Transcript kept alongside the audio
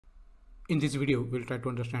In this video, we'll try to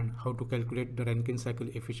understand how to calculate the Rankine cycle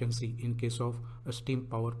efficiency in case of a steam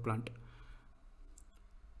power plant.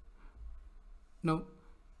 Now,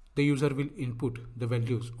 the user will input the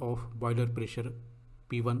values of boiler pressure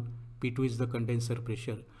P1, P2 is the condenser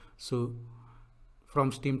pressure. So,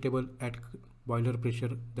 from steam table at boiler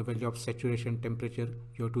pressure, the value of saturation temperature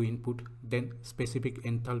you have to input, then specific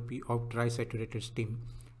enthalpy of dry saturated steam,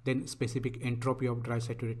 then specific entropy of dry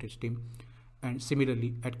saturated steam. And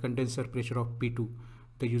similarly, at condenser pressure of P2,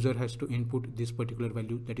 the user has to input this particular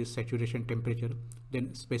value, that is saturation temperature,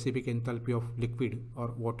 then specific enthalpy of liquid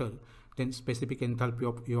or water, then specific enthalpy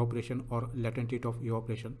of evaporation or latent heat of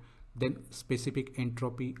evaporation, then specific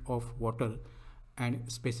entropy of water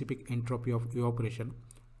and specific entropy of evaporation,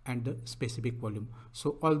 and the specific volume.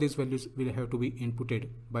 So all these values will have to be inputted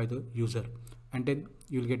by the user, and then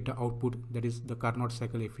you'll get the output, that is the Carnot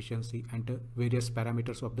cycle efficiency and the various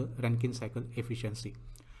parameters of the Rankine cycle efficiency.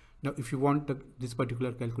 Now if you want this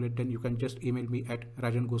particular calculate, then you can just email me at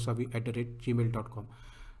rajangosavi@gmail.com.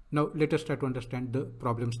 Now let us try to understand the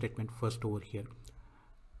problem statement first over here.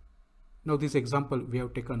 Now this example we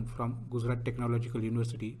have taken from Gujarat Technological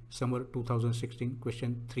University, Summer 2016,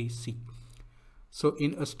 question 3C. So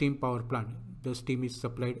in a steam power plant, the steam is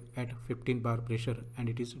supplied at 15 bar pressure and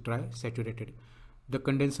it is dry saturated. The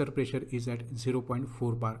condenser pressure is at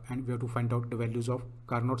 0.4 bar, and we have to find out the values of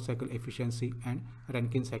Carnot cycle efficiency and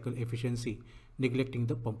Rankine cycle efficiency, neglecting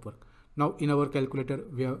the pump work. Now in our calculator,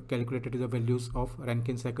 we have calculated the values of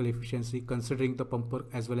Rankine cycle efficiency considering the pump work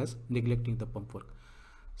as well as neglecting the pump work.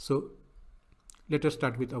 So let us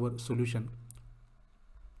start with our solution.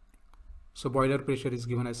 So boiler pressure is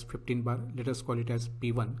given as 15 bar, let us call it as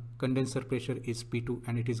P1. Condenser pressure is P2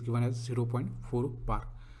 and it is given as 0.4 bar.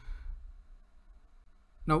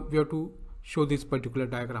 Now we have to show this particular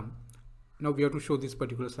diagram. Now we have to show this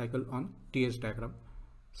particular cycle on TS diagram.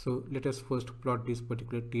 So let us first plot this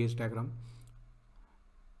particular TS diagram.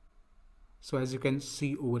 So as you can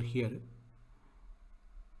see over here,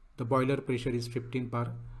 the boiler pressure is 15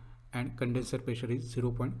 bar and condenser pressure is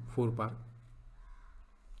 0.4 bar.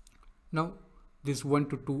 Now this 1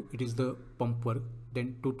 to 2 it is the pump work,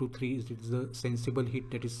 then 2 to 3 is the sensible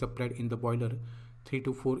heat that is supplied in the boiler, 3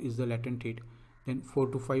 to 4 is the latent heat, then 4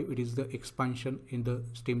 to 5 it is the expansion in the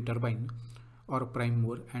steam turbine or prime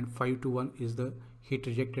mover, and 5 to 1 is the heat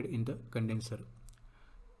rejected in the condenser.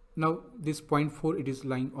 Now this 0.4 it is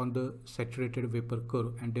lying on the saturated vapor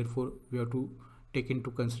curve, and therefore we have to take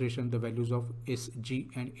into consideration the values of SG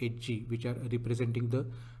and HG, which are representing the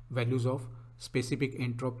values of specific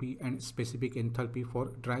entropy and specific enthalpy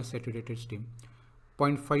for dry saturated steam.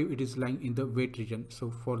 0.5 it is lying in the wet region.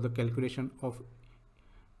 So for the calculation of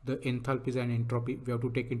the enthalpies and entropy, we have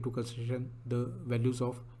to take into consideration the values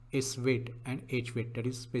of S wet and H wet, that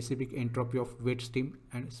is specific entropy of wet steam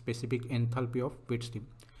and specific enthalpy of wet steam.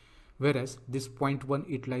 Whereas this 0.1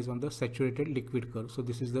 it lies on the saturated liquid curve. So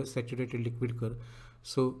this is the saturated liquid curve.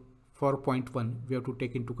 So for 0.1 we have to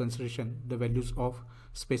take into consideration the values of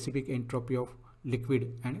specific entropy of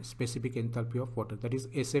liquid and specific enthalpy of water, that is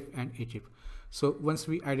SF and HF. So once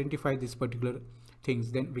we identify these particular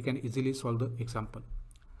things, then we can easily solve the example.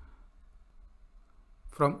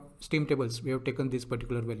 From steam tables we have taken these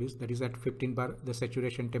particular values, that is at 15 bar the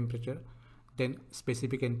saturation temperature, then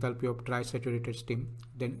specific enthalpy of dry saturated steam,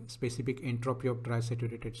 then specific entropy of dry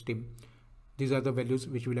saturated steam. These are the values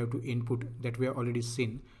which we will have to input that we have already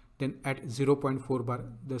seen. Then at 0.4 bar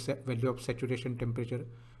the value of saturation temperature,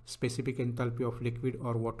 specific enthalpy of liquid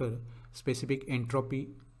or water, specific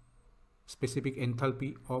enthalpy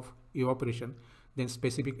of evaporation, then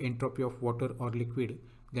specific entropy of water or liquid,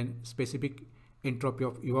 then specific entropy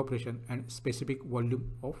of evaporation and specific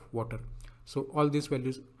volume of water. So all these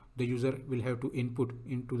values the user will have to input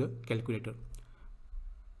into the calculator.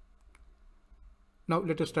 Now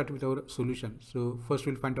let us start with our solution. So first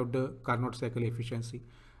we'll find out the Carnot cycle efficiency.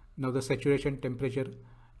 Now the saturation temperature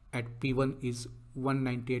at P1 is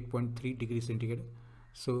 198.3 degrees centigrade.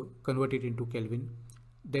 So convert it into Kelvin.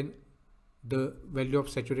 Then the value of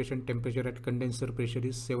saturation temperature at condenser pressure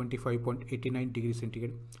is 75.89 degrees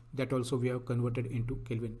centigrade. That also we have converted into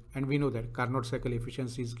Kelvin. And we know that Carnot cycle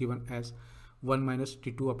efficiency is given as 1 minus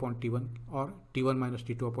T2 upon T1 or T1 minus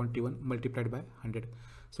T2 upon T1 multiplied by 100.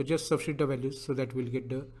 So just substitute the values so that we'll get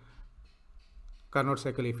the Carnot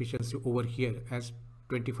cycle efficiency over here as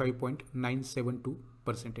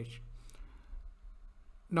 25.972%.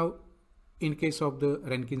 Now in case of the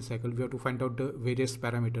Rankine cycle, we have to find out the various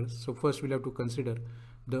parameters. So first we'll have to consider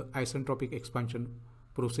the isentropic expansion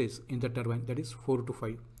process in the turbine, that is 4 to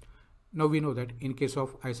 5. Now we know that in case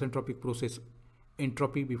of isentropic process,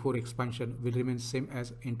 entropy before expansion will remain same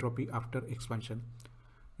as entropy after expansion.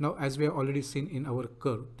 Now, as we have already seen in our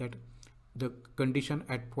curve that the condition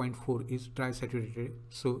at point 4 is dry saturated,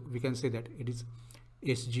 so we can say that it is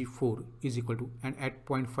SG4 is equal to, and at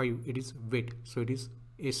point 5 it is wet, so it is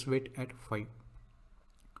S wet at 5.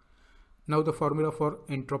 Now the formula for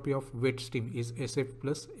entropy of wet steam is SF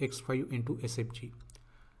plus X5 into SFG.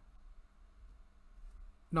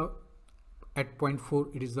 Now at point 4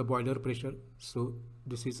 it is the boiler pressure, so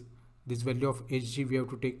this value of Hg we have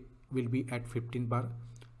to take will be at 15 bar.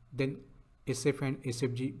 Then SF and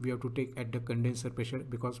SFG we have to take at the condenser pressure,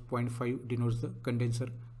 because 0.5 denotes the condenser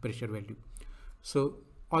pressure value. So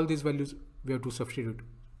all these values we have to substitute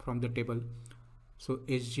from the table. So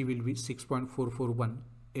Hg will be 6.441,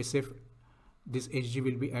 SF, this Hg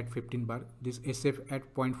will be at 15 bar, this SF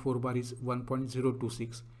at 0.4 bar is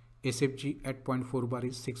 1.026, SFG at 0.4 bar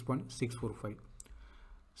is 6.645.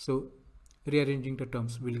 So rearranging the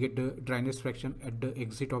terms, we'll get the dryness fraction at the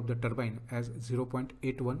exit of the turbine as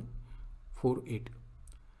 0.8148.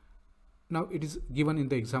 Now it is given in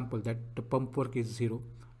the example that the pump work is 0.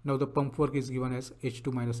 Now the pump work is given as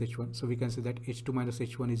H2 minus H1. So we can say that H2 minus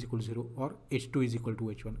H1 is equal to 0, or H2 is equal to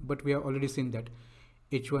H1. But we have already seen that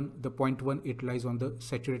H1, the point 1, it lies on the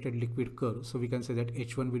saturated liquid curve. So we can say that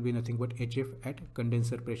H1 will be nothing but HF at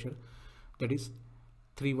condenser pressure, that is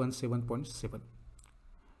 317.7.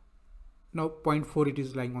 Now 0.4 it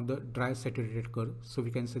is lying on the dry saturated curve. So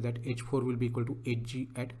we can say that H4 will be equal to Hg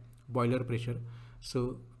at boiler pressure.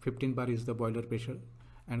 So 15 bar is the boiler pressure,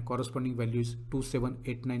 and corresponding value is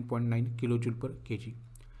 2789.9 kilojoule per kg.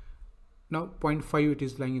 Now 0.5 it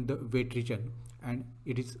is lying in the wet region, and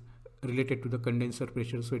it is related to the condenser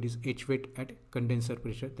pressure. So it is H wet at condenser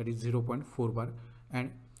pressure, that is 0.4 bar,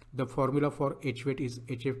 and the formula for H wet is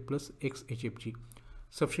HF plus XHFG.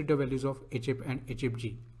 Substitute the values of HF and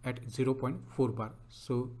HFG at 0.4 bar.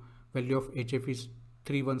 So value of HF is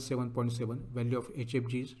 317.7, value of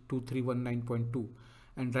HFG is 2319.2,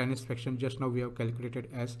 and dryness fraction just now we have calculated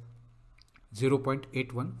as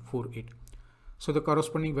 0.8148. So the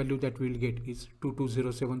corresponding value that we will get is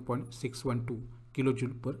 2207.612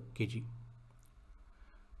 kilojoule per kg.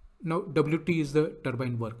 Now Wt is the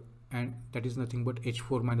turbine work, and that is nothing but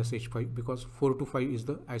H4 minus H5, because 4 to 5 is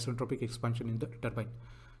the isentropic expansion in the turbine.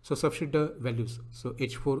 So substitute the values. So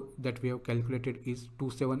H4 that we have calculated is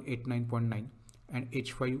 2789.9, and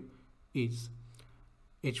H5 is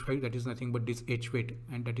H5, that is nothing but this H wet,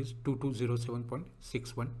 and that is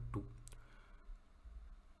 2207.612.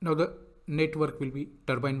 Now the net work will be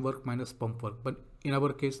turbine work minus pump work, but in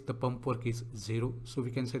our case the pump work is 0, so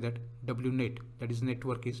we can say that W net, that is net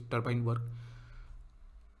work, is turbine work.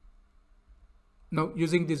 Now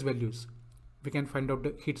using these values we can find out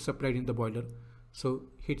the heat supplied in the boiler. So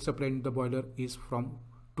heat supplied in the boiler is from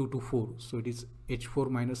 2 to 4, so it is H4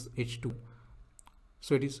 minus H2,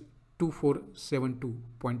 so it is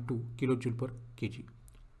 2472.2 kilojoule per kg.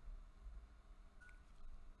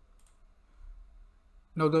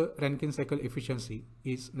 Now the Rankine cycle efficiency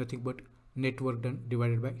is nothing but net work done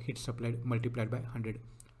divided by heat supplied multiplied by 100.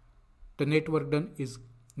 The net work done is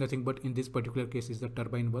nothing but in this particular case is the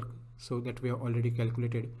turbine work, so that we have already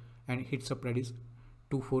calculated, and heat supplied is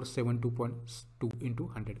 2472.2 into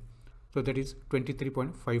 100, so that is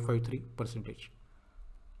 23.553%.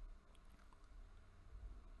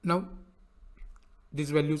 Now these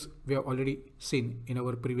values we have already seen in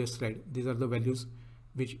our previous slide. These are the values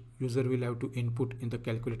which user will have to input in the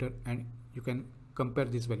calculator, and you can compare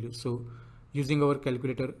these values. So using our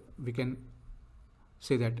calculator we can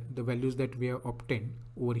say that the values that we have obtained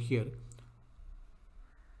over here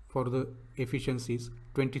for the efficiency is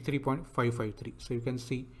 23.553. So you can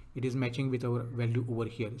see it is matching with our value over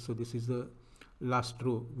here. So this is the last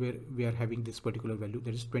row where we are having this particular value,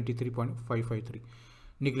 that is 23.553,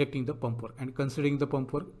 neglecting the pump work, and considering the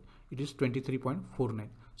pump work it is 23.49.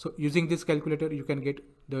 So using this calculator you can get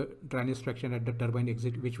the dryness fraction at the turbine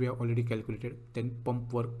exit, which we have already calculated, then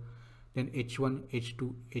pump work, then H1,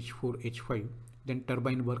 H2, H4, H5, then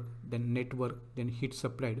turbine work, then net work, then heat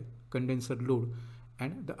supplied, condenser load,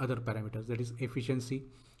 and the other parameters, that is efficiency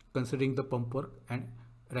considering the pump work, and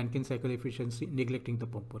Rankine cycle efficiency neglecting the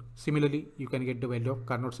pump work. Similarly you can get the value of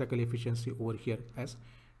Carnot cycle efficiency over here as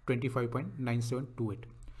 25.9728.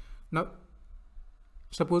 Now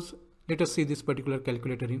suppose let us see this particular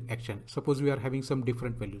calculator in action. Suppose we are having some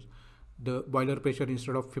different values. The boiler pressure,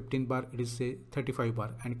 instead of 15 bar it is say 35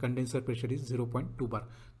 bar, and condenser pressure is 0.2 bar.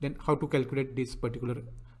 Then how to calculate this particular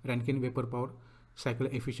Rankine vapor power cycle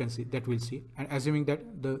efficiency, that we'll see. And assuming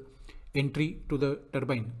that the entry to the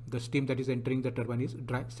turbine, the steam that is entering the turbine, is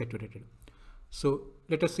dry saturated. So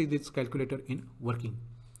let us see this calculator in working.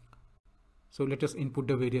 So let us input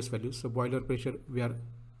the various values. So boiler pressure we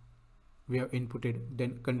we have inputted,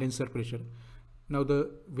 then condenser pressure. Now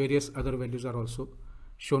the various other values are also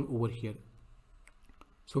shown over here.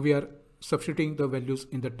 So we are substituting the values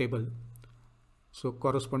in the table, so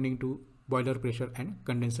corresponding to boiler pressure and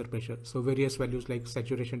condenser pressure. So various values like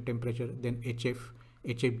saturation temperature, then HF,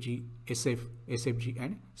 HFG, SF, SFG,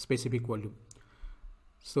 and specific volume.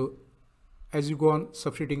 So as you go on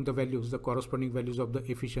substituting the values, the corresponding values of the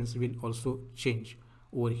efficiency will also change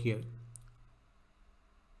over here.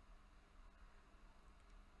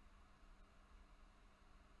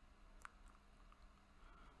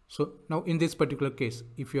 So now in this particular case,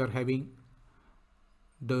 if you are having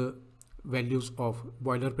the values of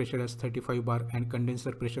boiler pressure as 35 bar and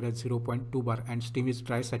condenser pressure as 0.2 bar and steam is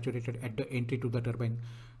dry saturated at the entry to the turbine,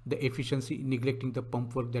 the efficiency neglecting the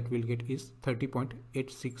pump work that we'll get is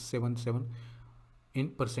 30.8677 in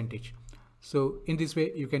percentage. So in this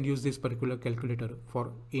way you can use this particular calculator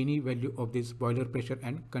for any value of this boiler pressure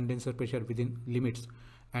and condenser pressure within limits,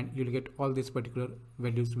 and you'll get all these particular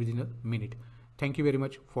values within a minute. Thank you very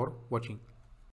much for watching.